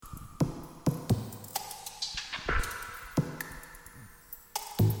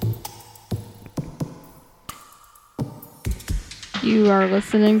You are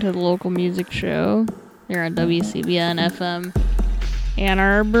listening to the local music show here on WCBN FM Ann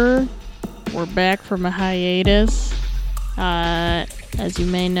Arbor. We're back from a hiatus. As you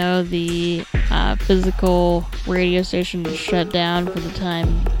may know, the physical radio station was shut down for the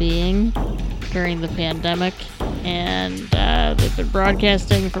time being during the pandemic, and they've been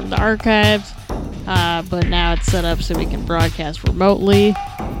broadcasting from the archives, but now it's set up so we can broadcast remotely.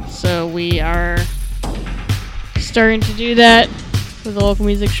 So we are starting to do that for the local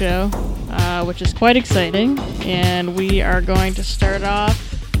music show, which is quite exciting, and we are going to start off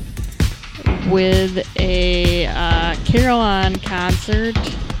with a Carillon concert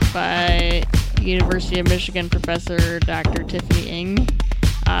by University of Michigan professor Dr. Tiffany Ng,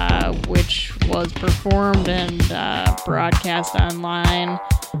 which was performed and broadcast online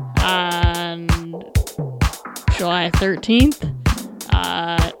on July 13th.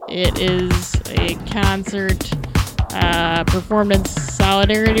 It is a concert performed in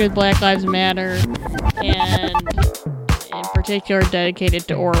solidarity with Black Lives Matter, and in particular dedicated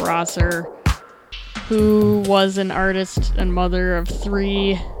to Ora Rosser, who was an artist and mother of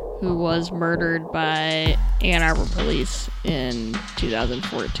 3 who was murdered by Ann Arbor police in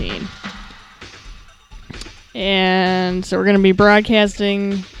 2014. And so we're going to be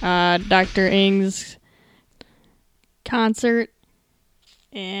broadcasting Dr. Ng's concert.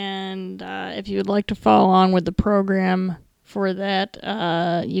 And if you would like to follow along with the program for that,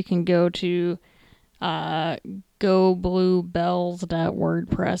 you can go to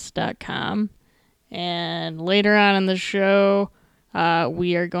gobluebells.wordpress.com. And later on in the show,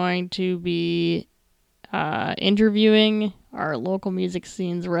 we are going to be interviewing our local music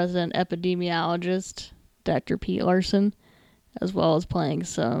scene's resident epidemiologist, Dr. Pete Larson, as well as playing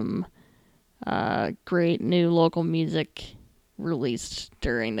some great new local music released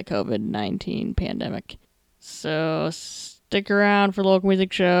during the COVID-19 pandemic. So stick around for the local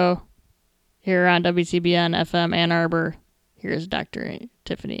music show here on WCBN FM Ann Arbor. Here's Dr.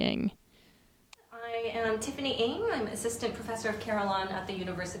 Tiffany Ng. I am Tiffany Ng. I'm Assistant Professor of Carillon at the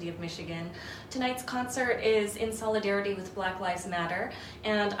University of Michigan. Tonight's concert is in solidarity with Black Lives Matter,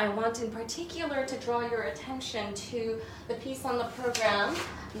 and I want in particular to draw your attention to the piece on the program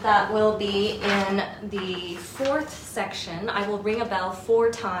that will be in the 4th section. I will ring a bell 4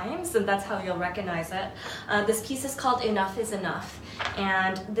 times, and that's how you'll recognize it. This piece is called Enough is Enough,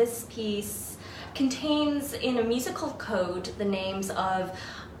 and this piece contains in a musical code the names of,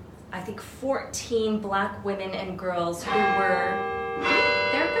 I think, 14 Black women and girls who were...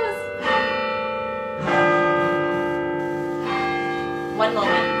 There it goes. One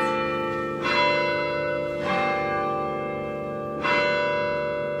moment.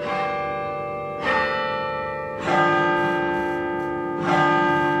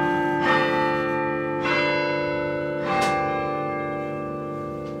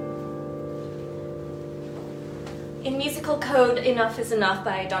 In musical code, Enough is Enough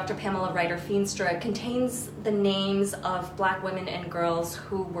by Dr. Pamela Ryder-Feenstra contains the names of Black women and girls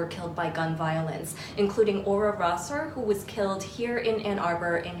who were killed by gun violence, including Ora Rosser, who was killed here in Ann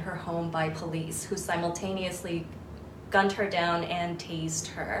Arbor in her home by police, who simultaneously gunned her down and tased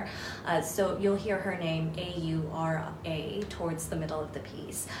her. So you'll hear her name, A-U-R-A, towards the middle of the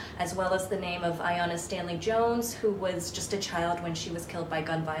piece, as well as the name of Ayanna Stanley Jones, who was just a child when she was killed by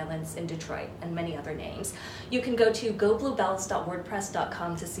gun violence in Detroit, and many other names. You can go to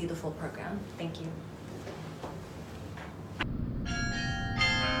gobluebells.wordpress.com to see the full program. Thank you.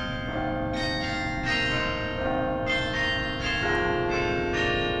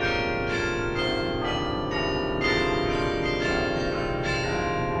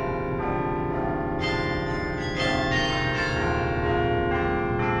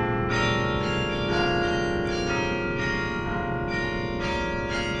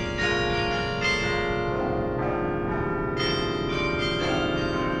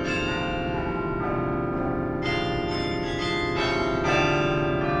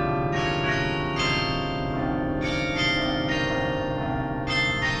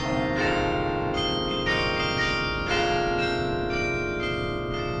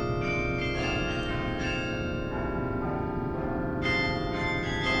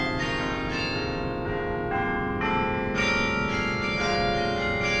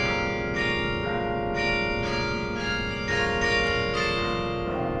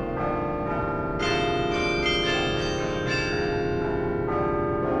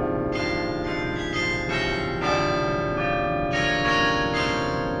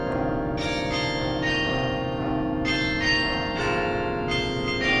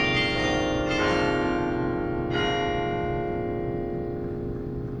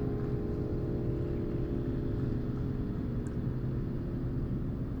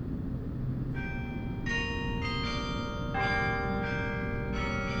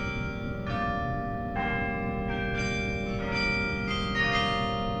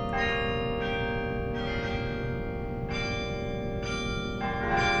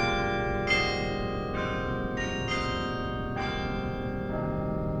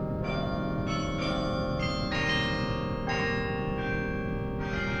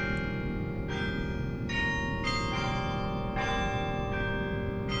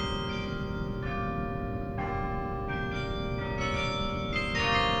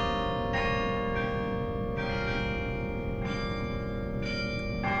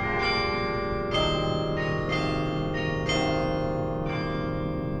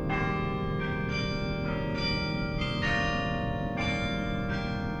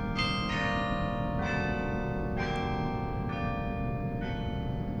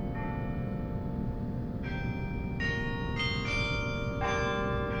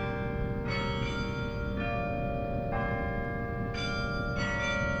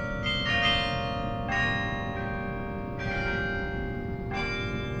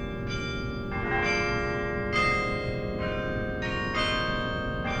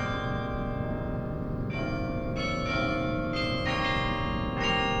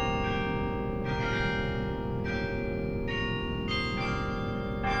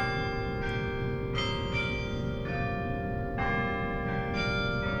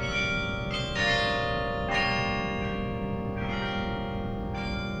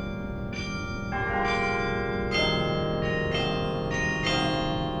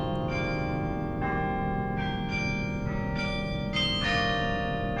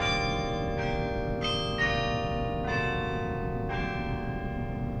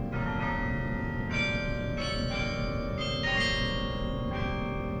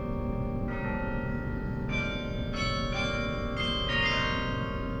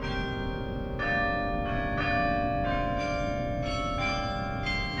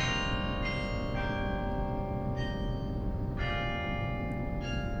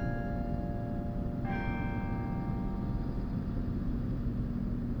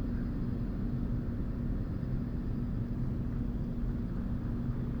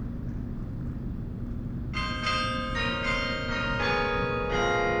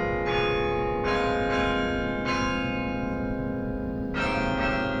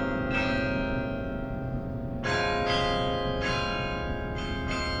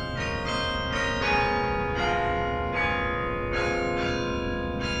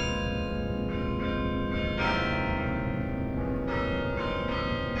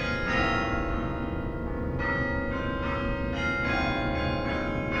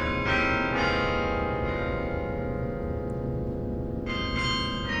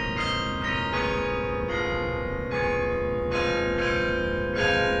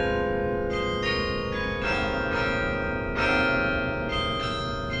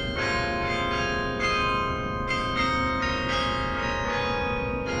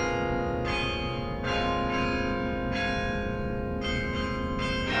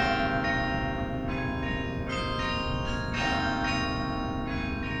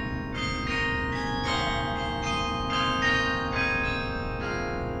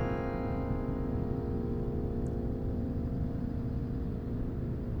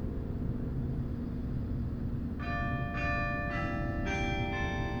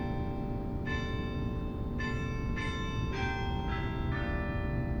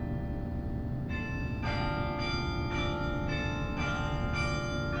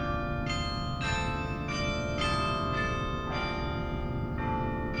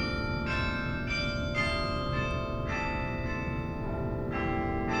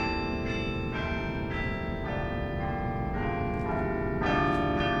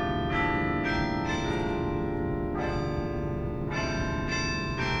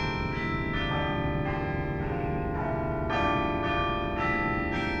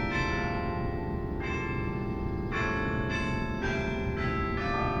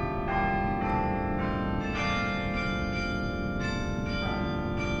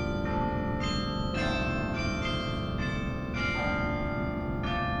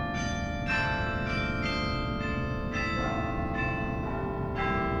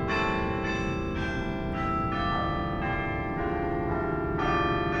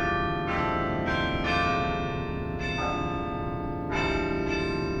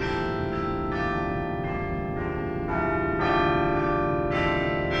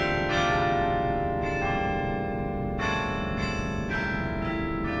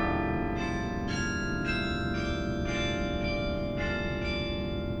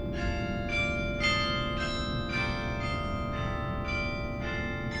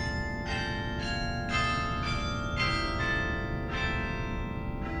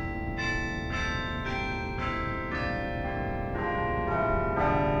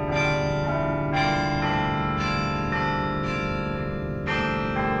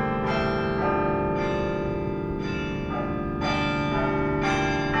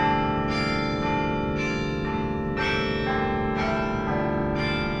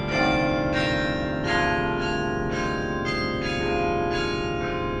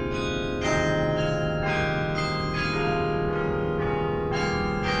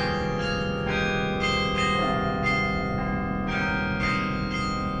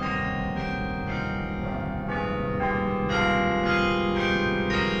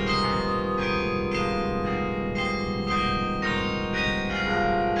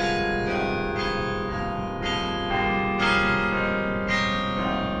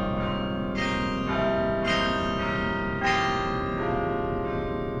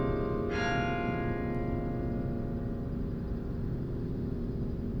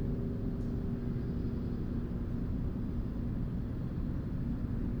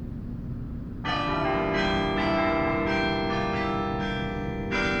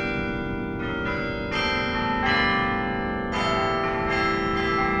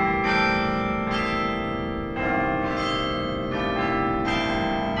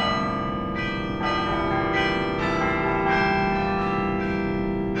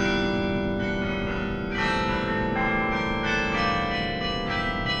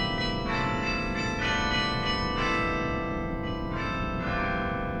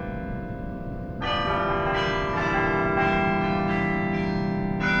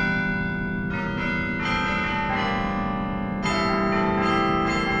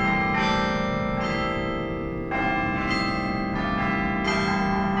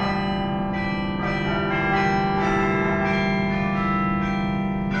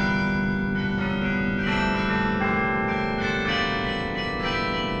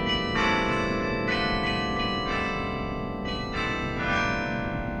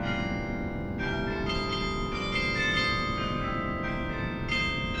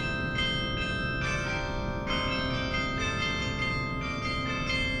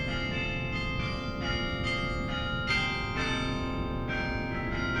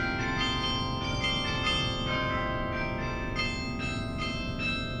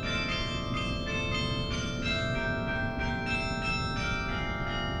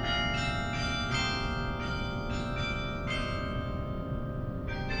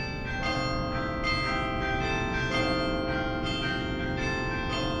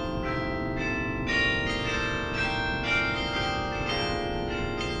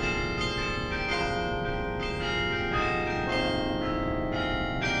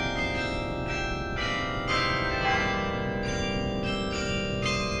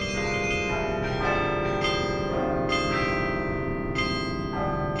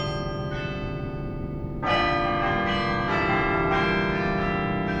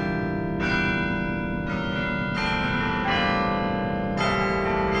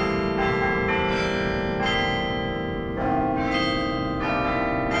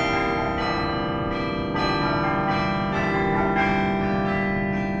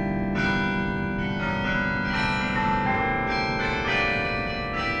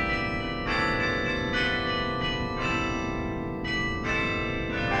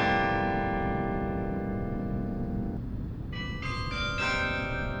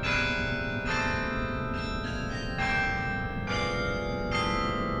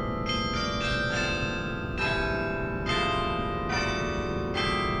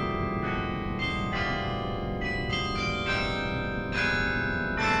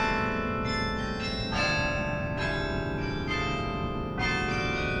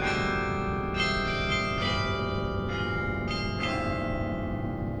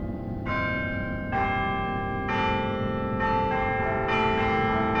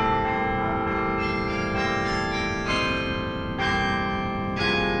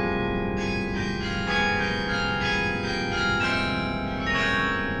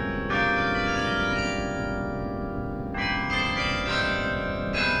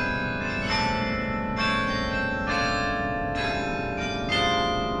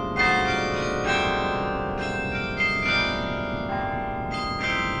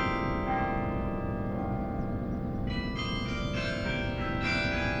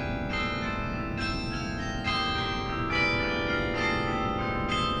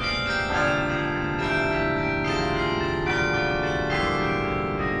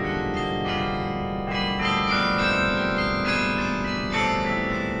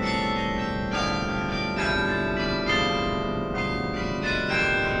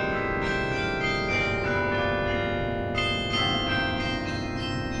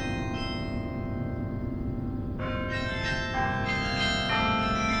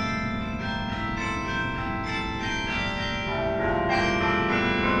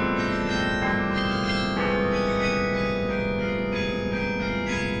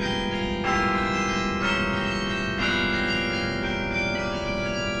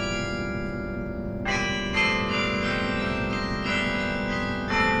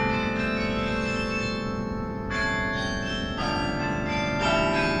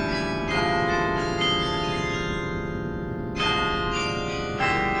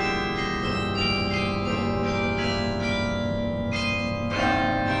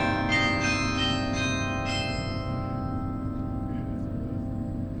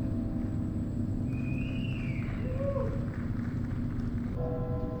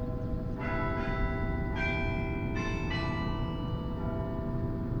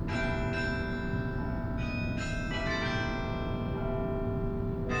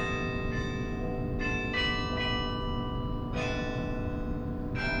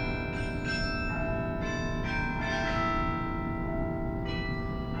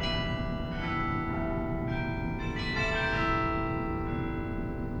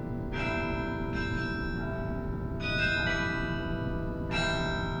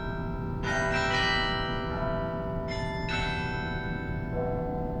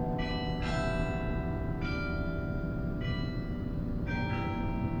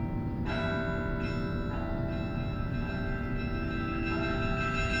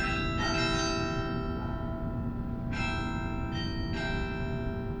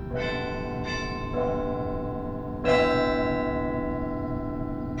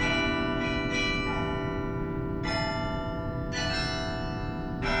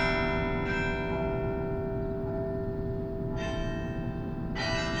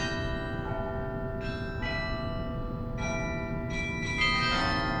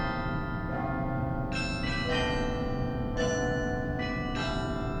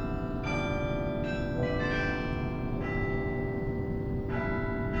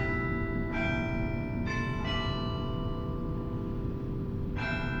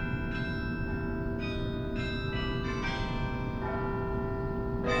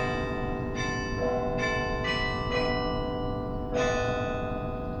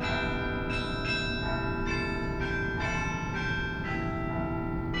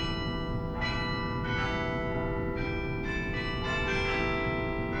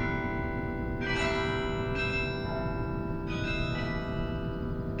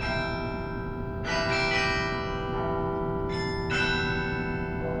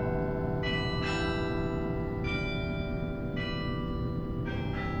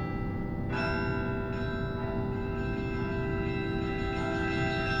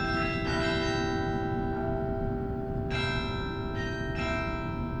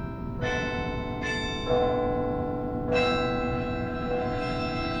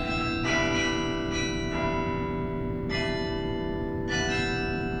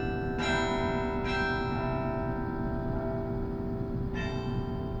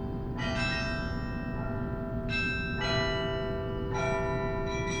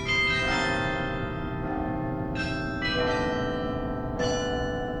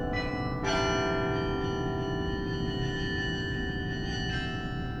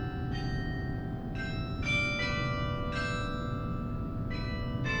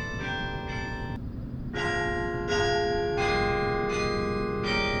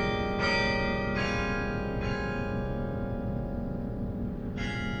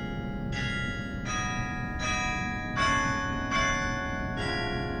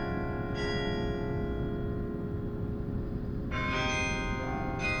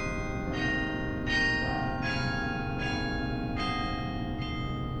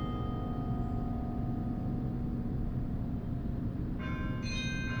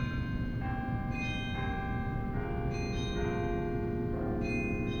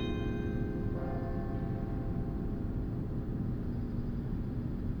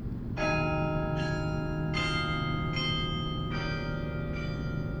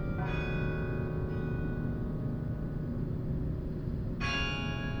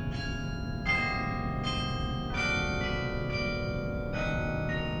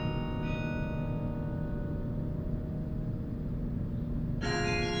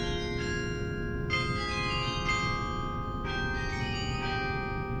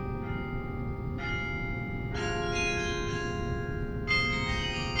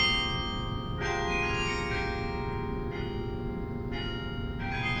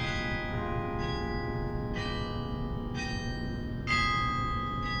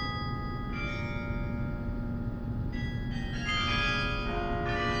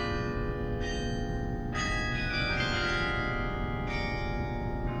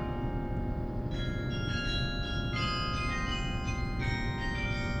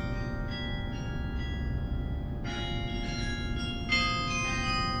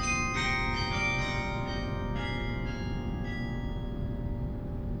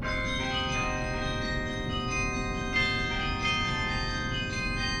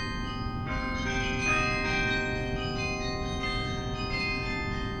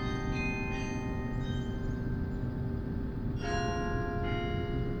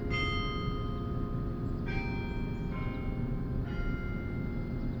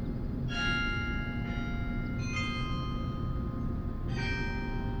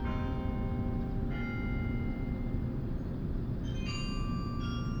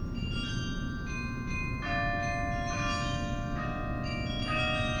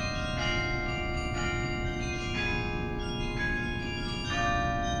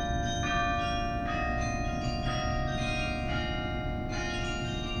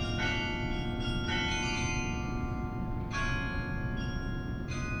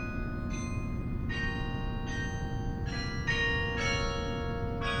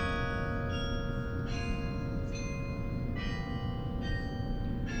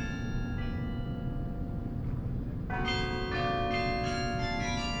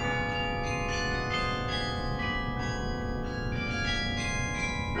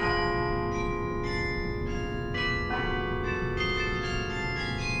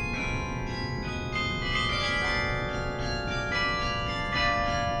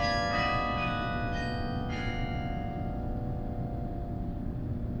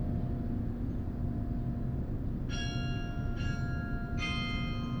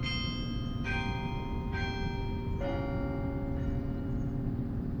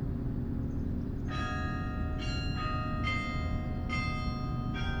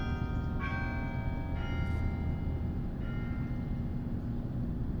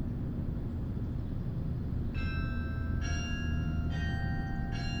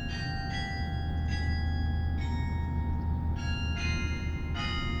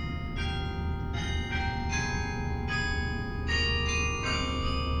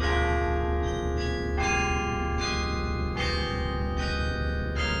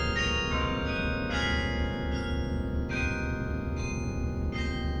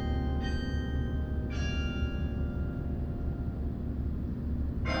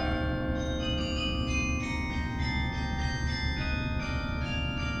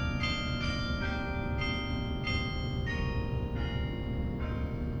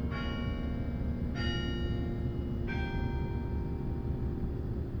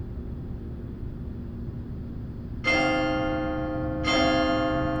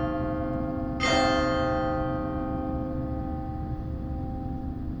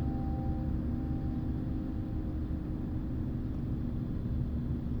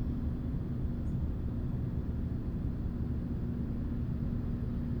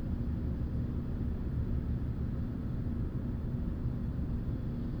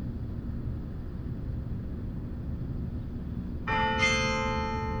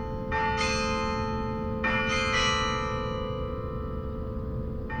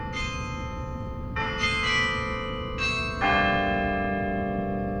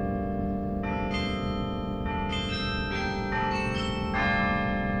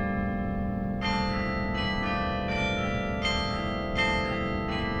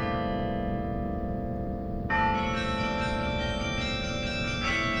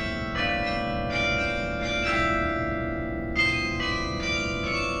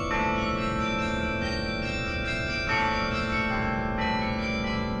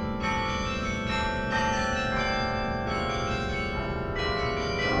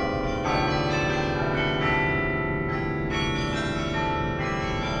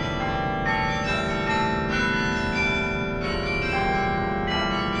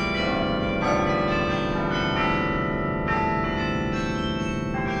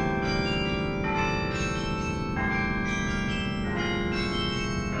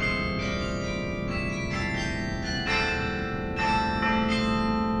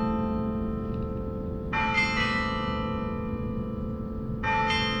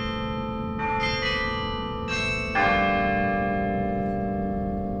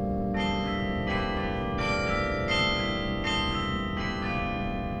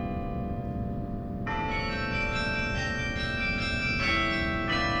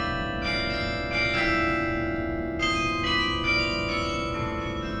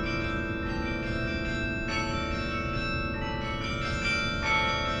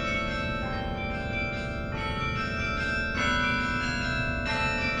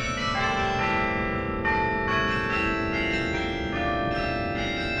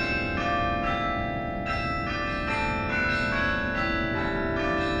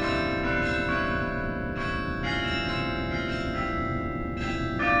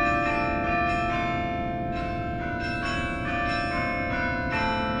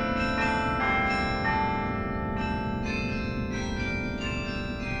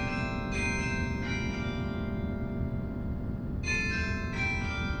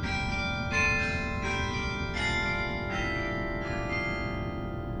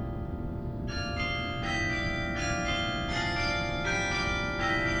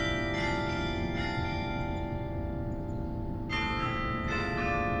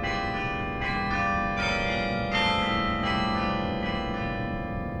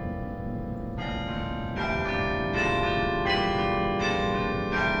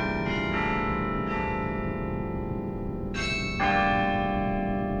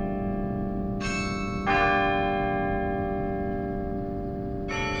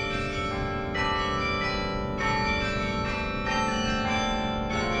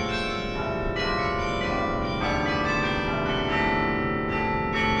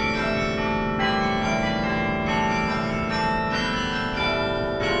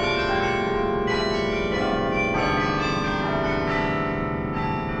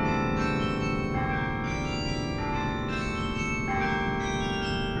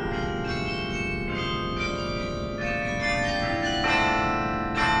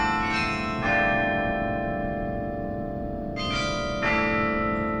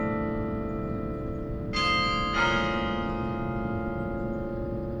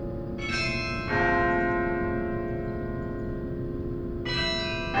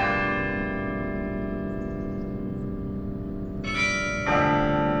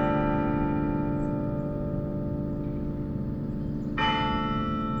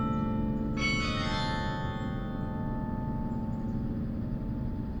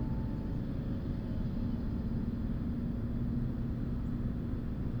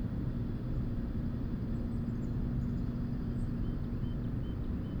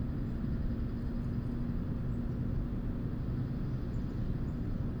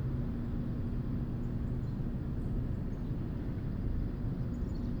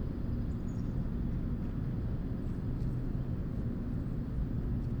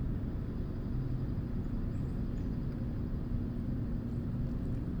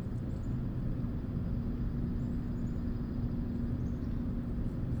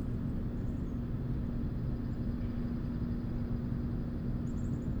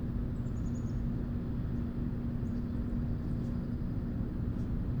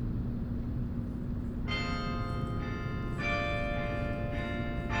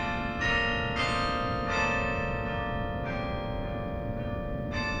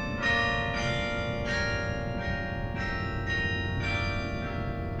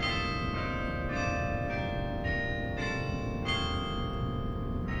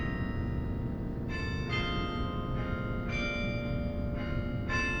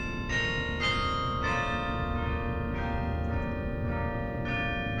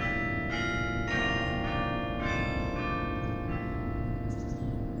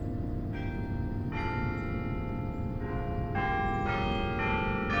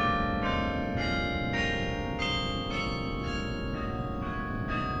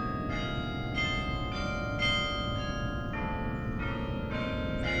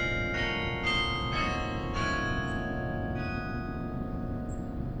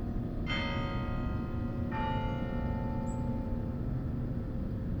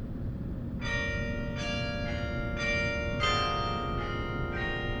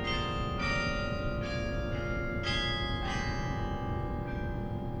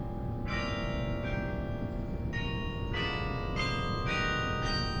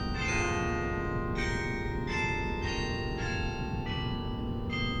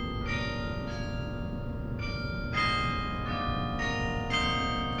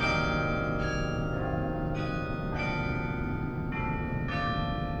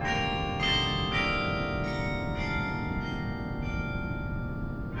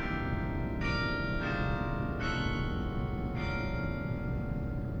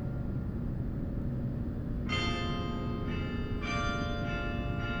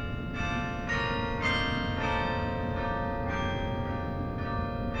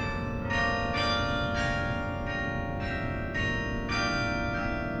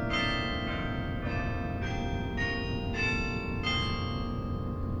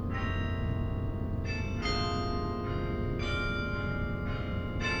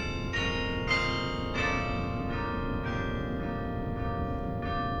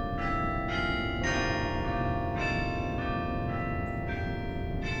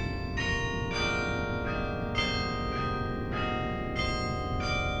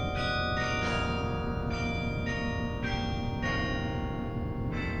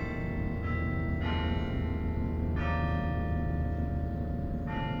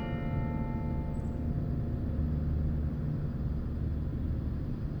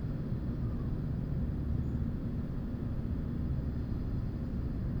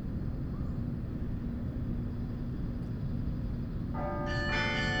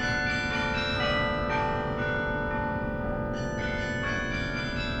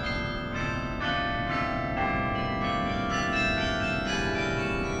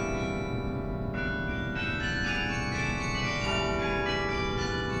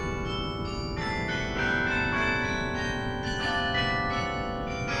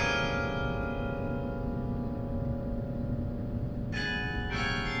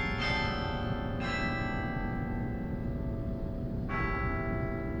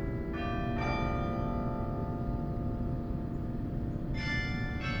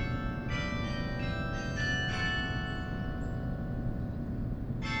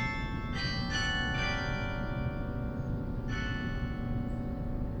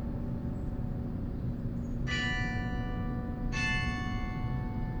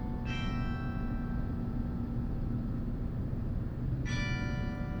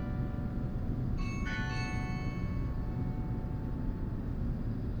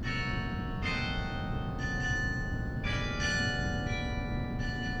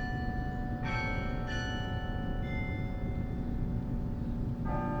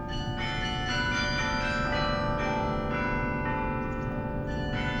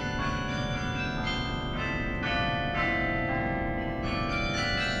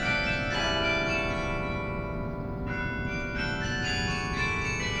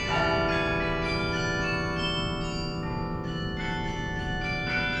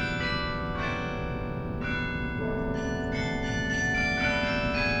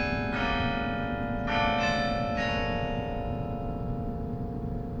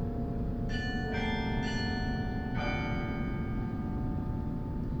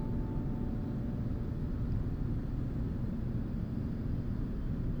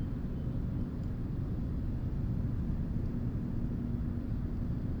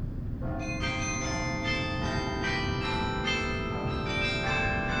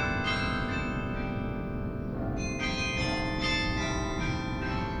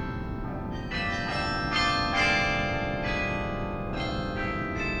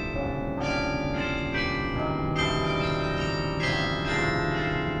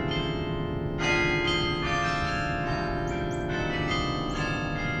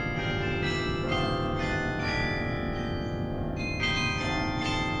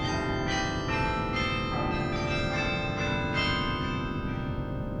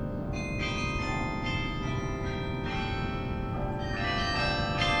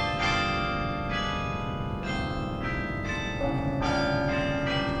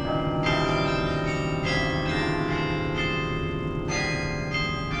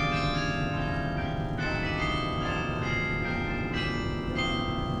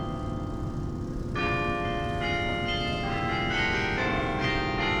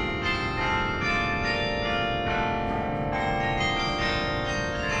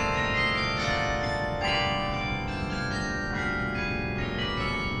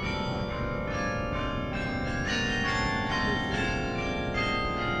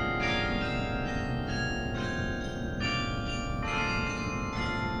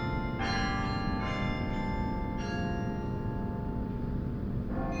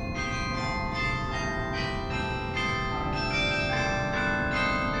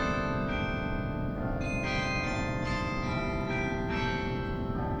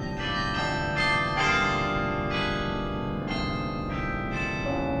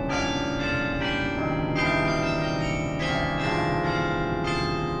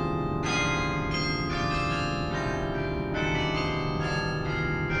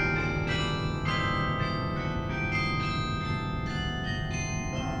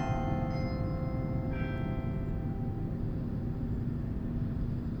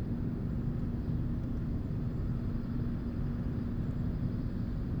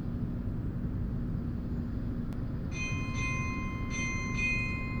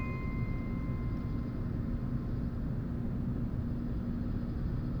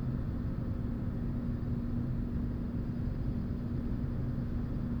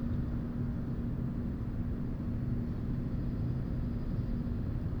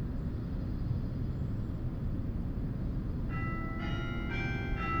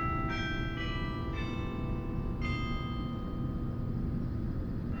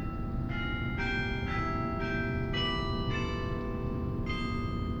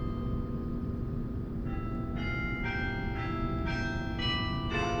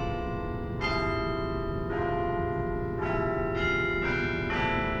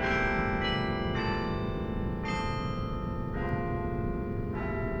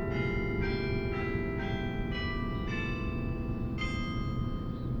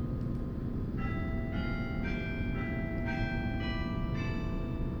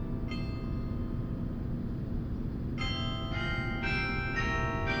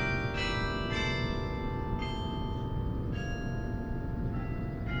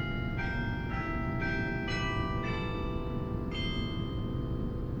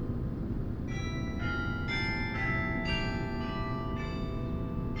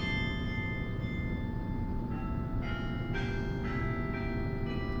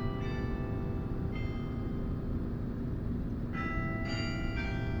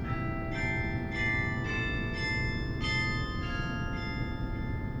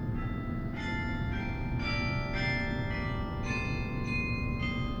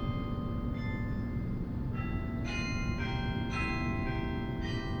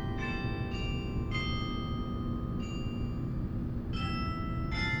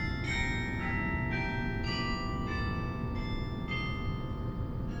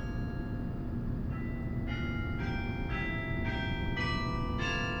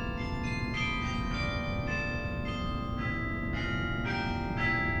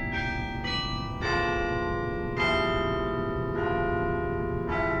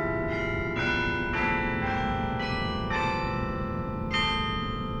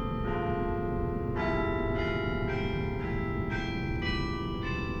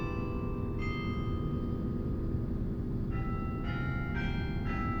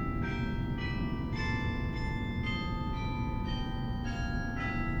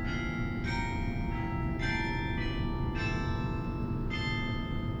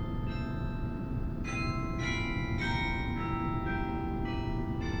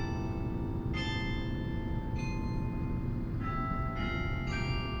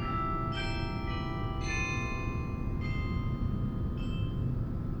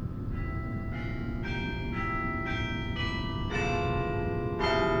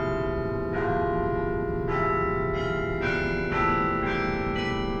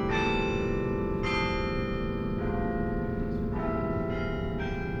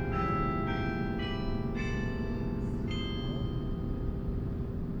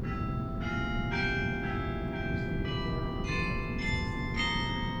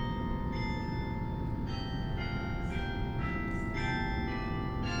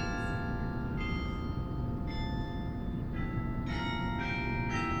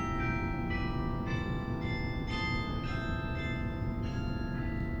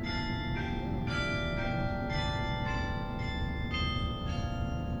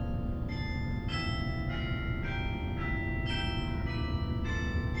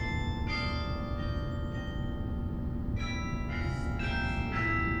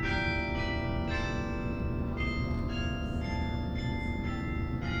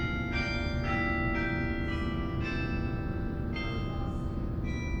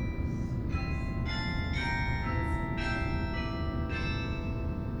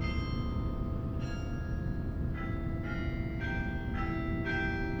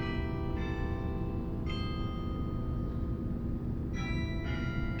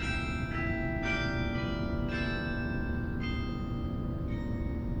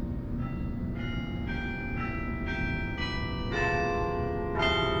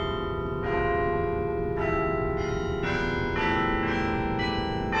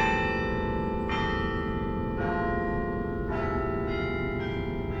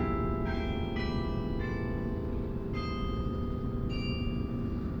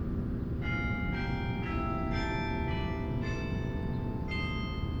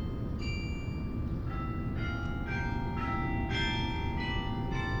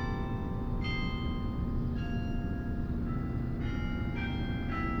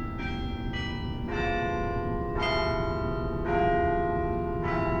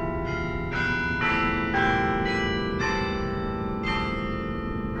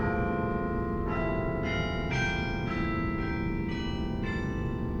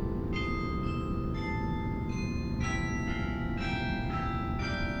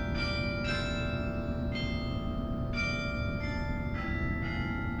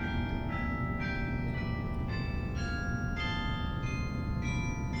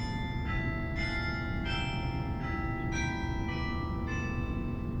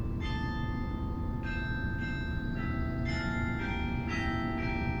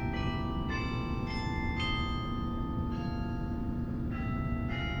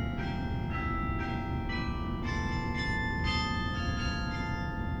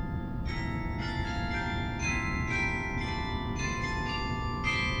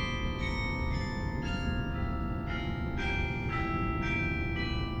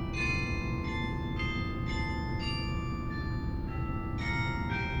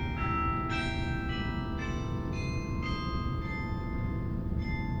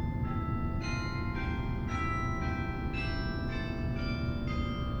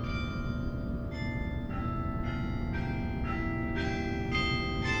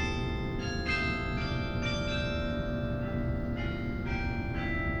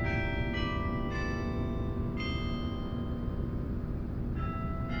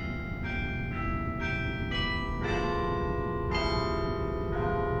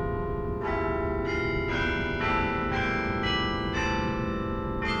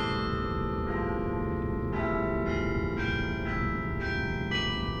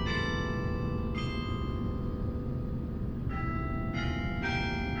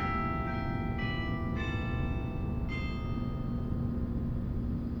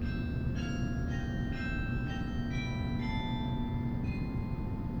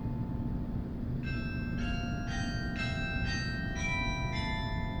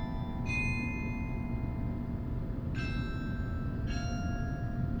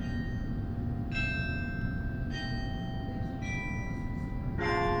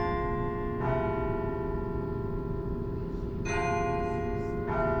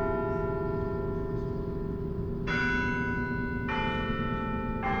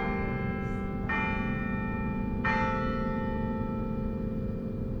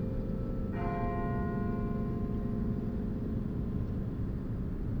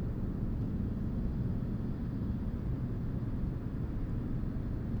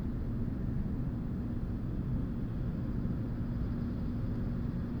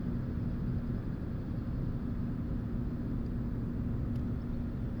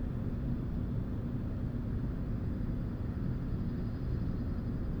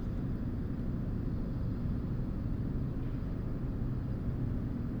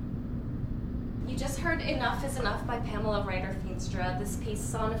 heard Enough is Enough by Pamela Ryder Feenstra. This piece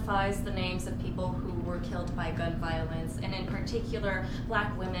sonifies the names of people who were killed by gun violence, and in particular,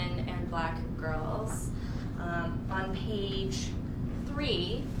 black women and black girls. On page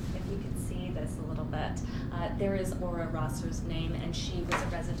 3, if you can see this a little bit, there is Aura Rosser's name, and she was a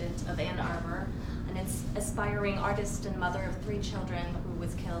resident of Ann Arbor, an aspiring artist and mother of 3 children who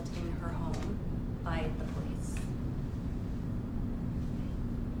was killed in her home by the police.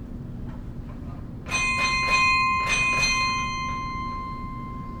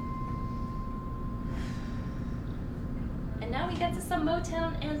 And now we get to some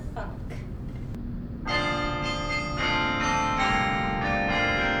Motown and funk.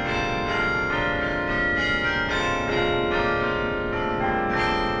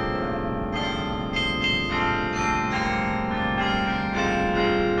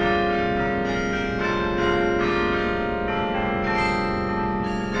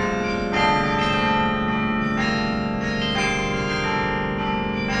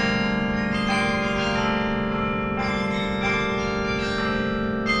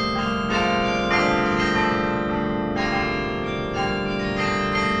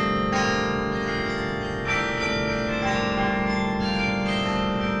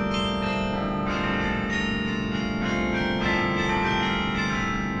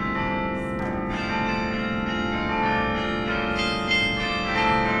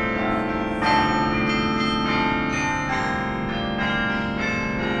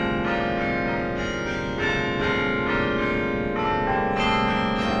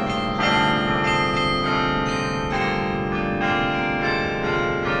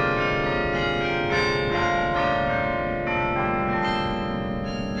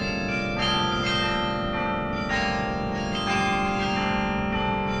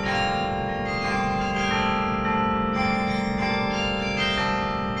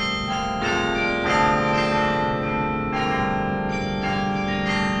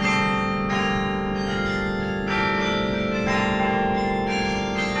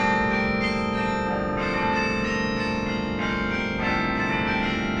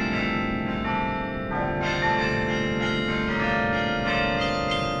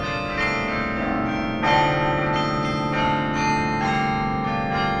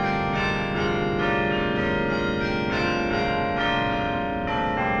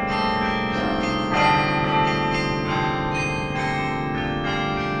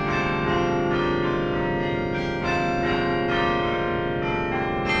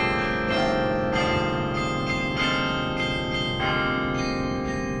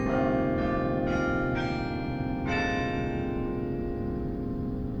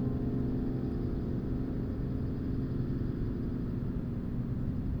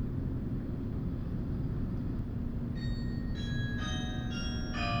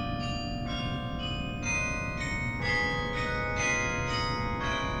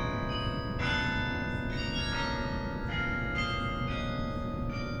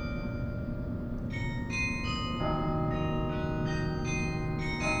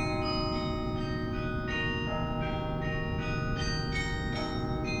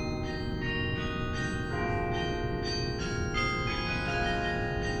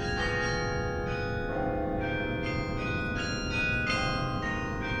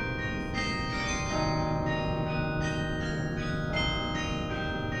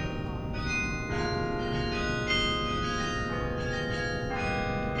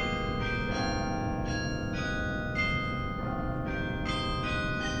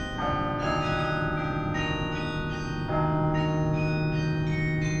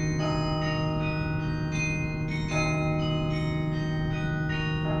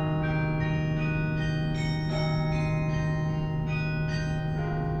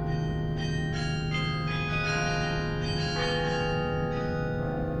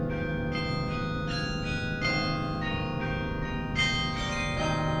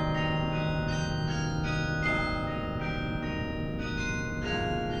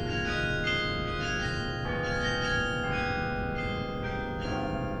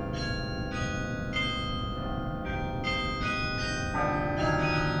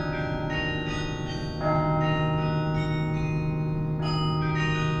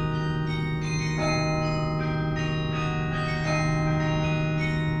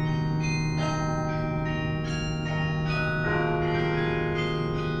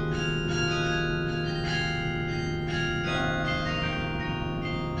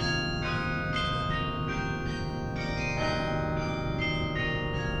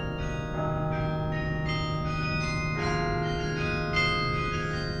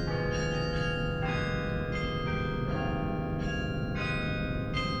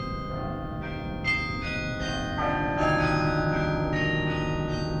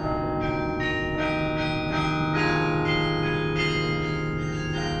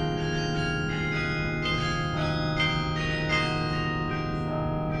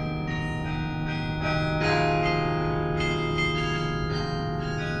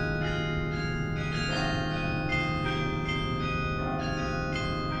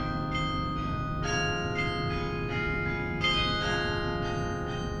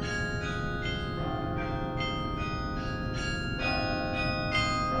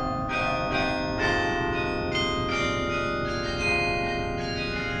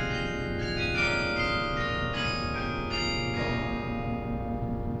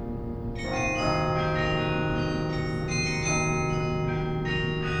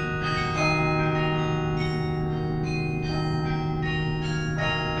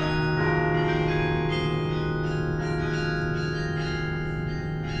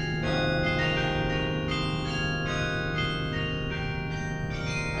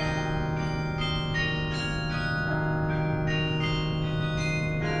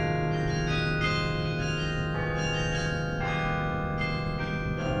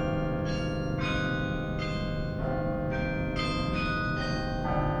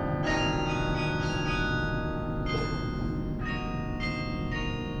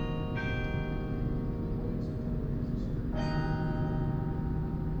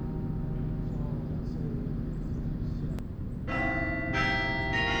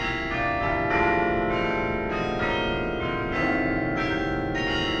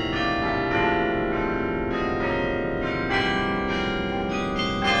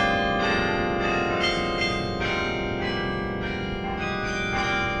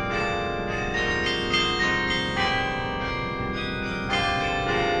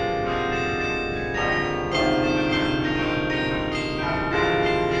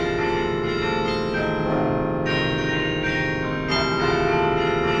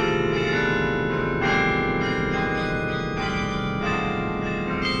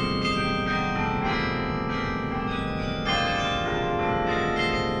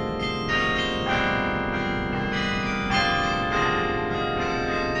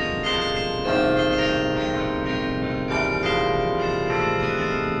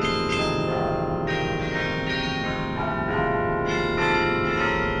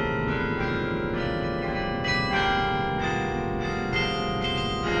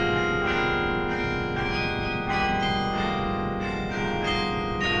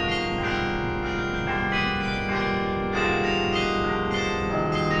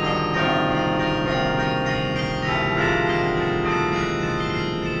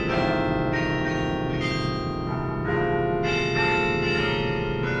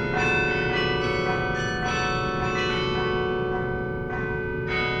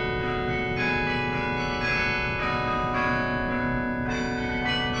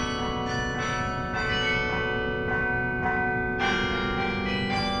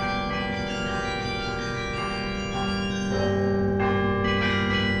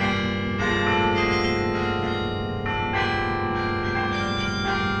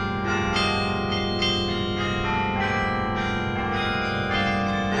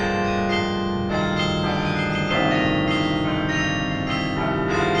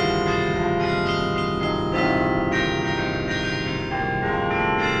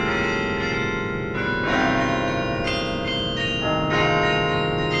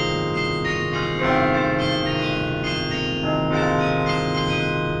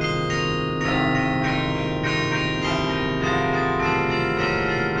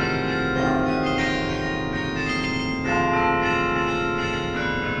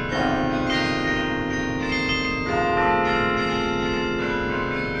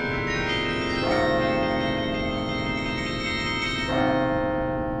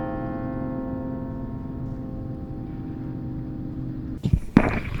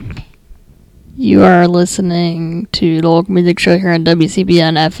 You are listening to the local music show here on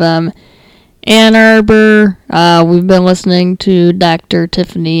WCBN FM Ann Arbor. We've been listening to Dr.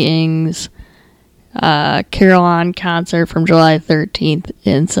 Tiffany Ng's Carillon concert from July 13th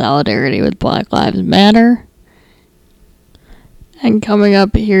in solidarity with Black Lives Matter. And coming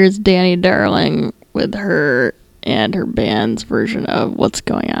up, here's Danny Darling with her and her band's version of What's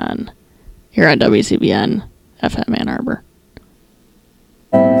Going On here on WCBN FM Ann Arbor.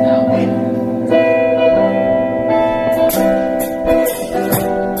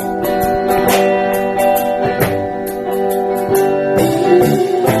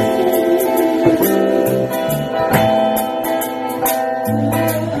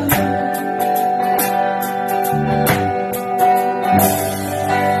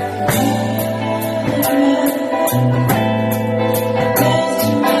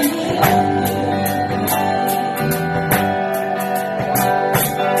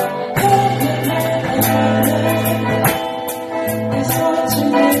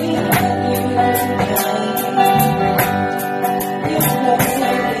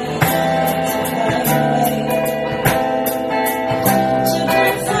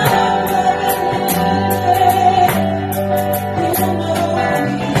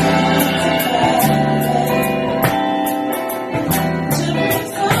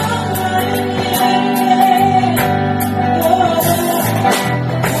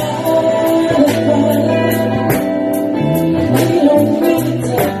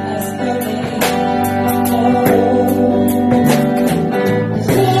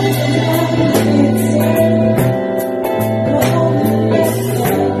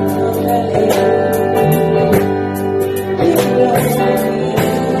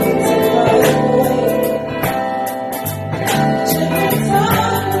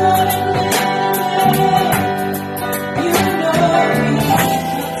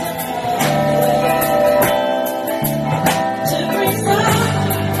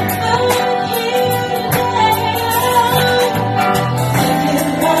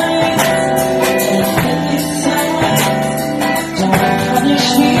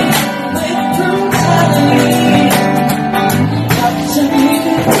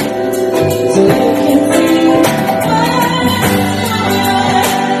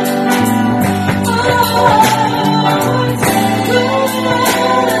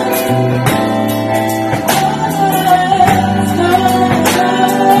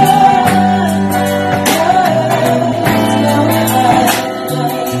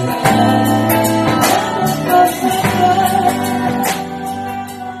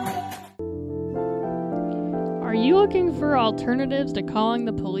 Alternatives to calling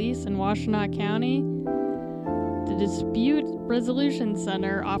the police in Washtenaw County? The Dispute Resolution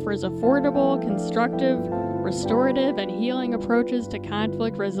Center offers affordable, constructive, restorative, and healing approaches to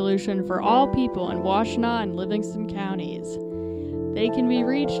conflict resolution for all people in Washtenaw and Livingston counties. They can be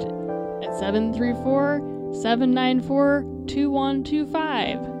reached at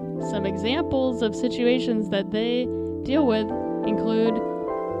 734-794-2125. Some examples of situations that they deal with include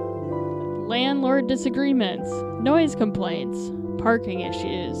landlord disagreements, noise complaints, parking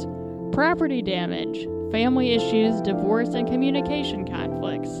issues, property damage, family issues, divorce and communication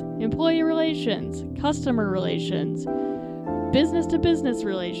conflicts, employee relations, customer relations, business-to-business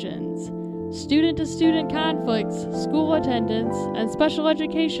relations, student-to-student conflicts, school attendance, and special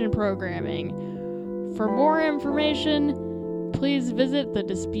education programming. For more information, please visit the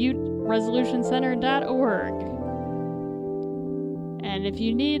DisputeResolutionCenter.org. And if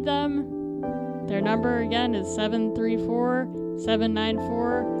you need them, their number again is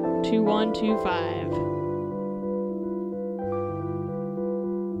 734-794-2125.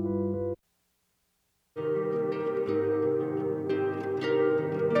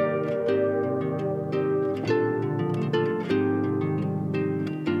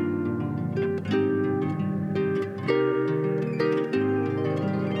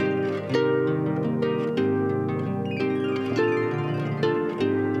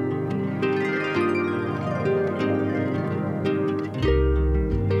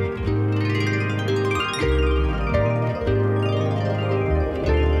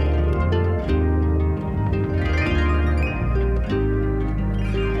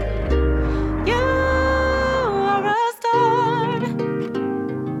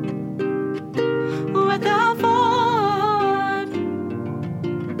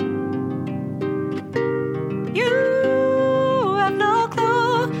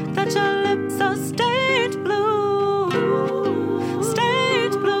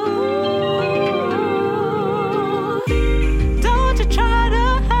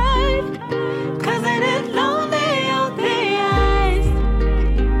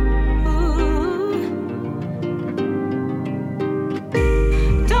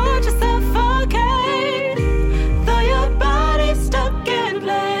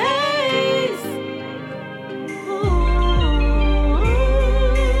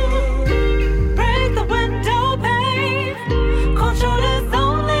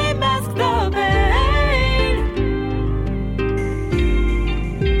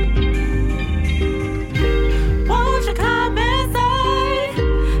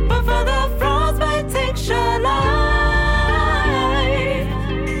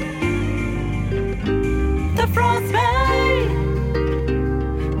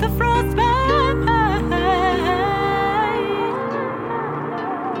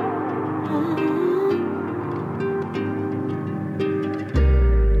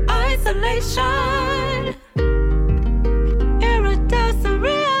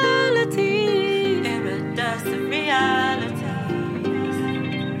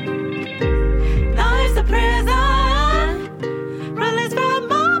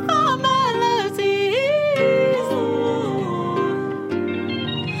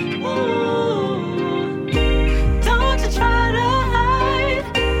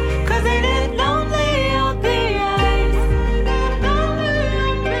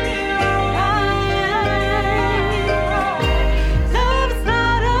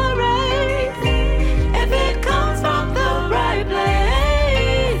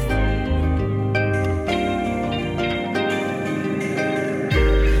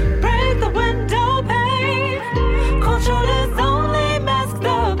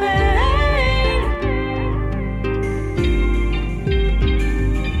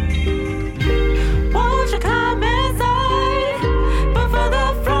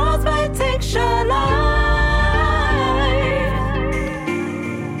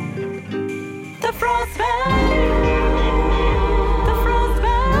 atmosphere.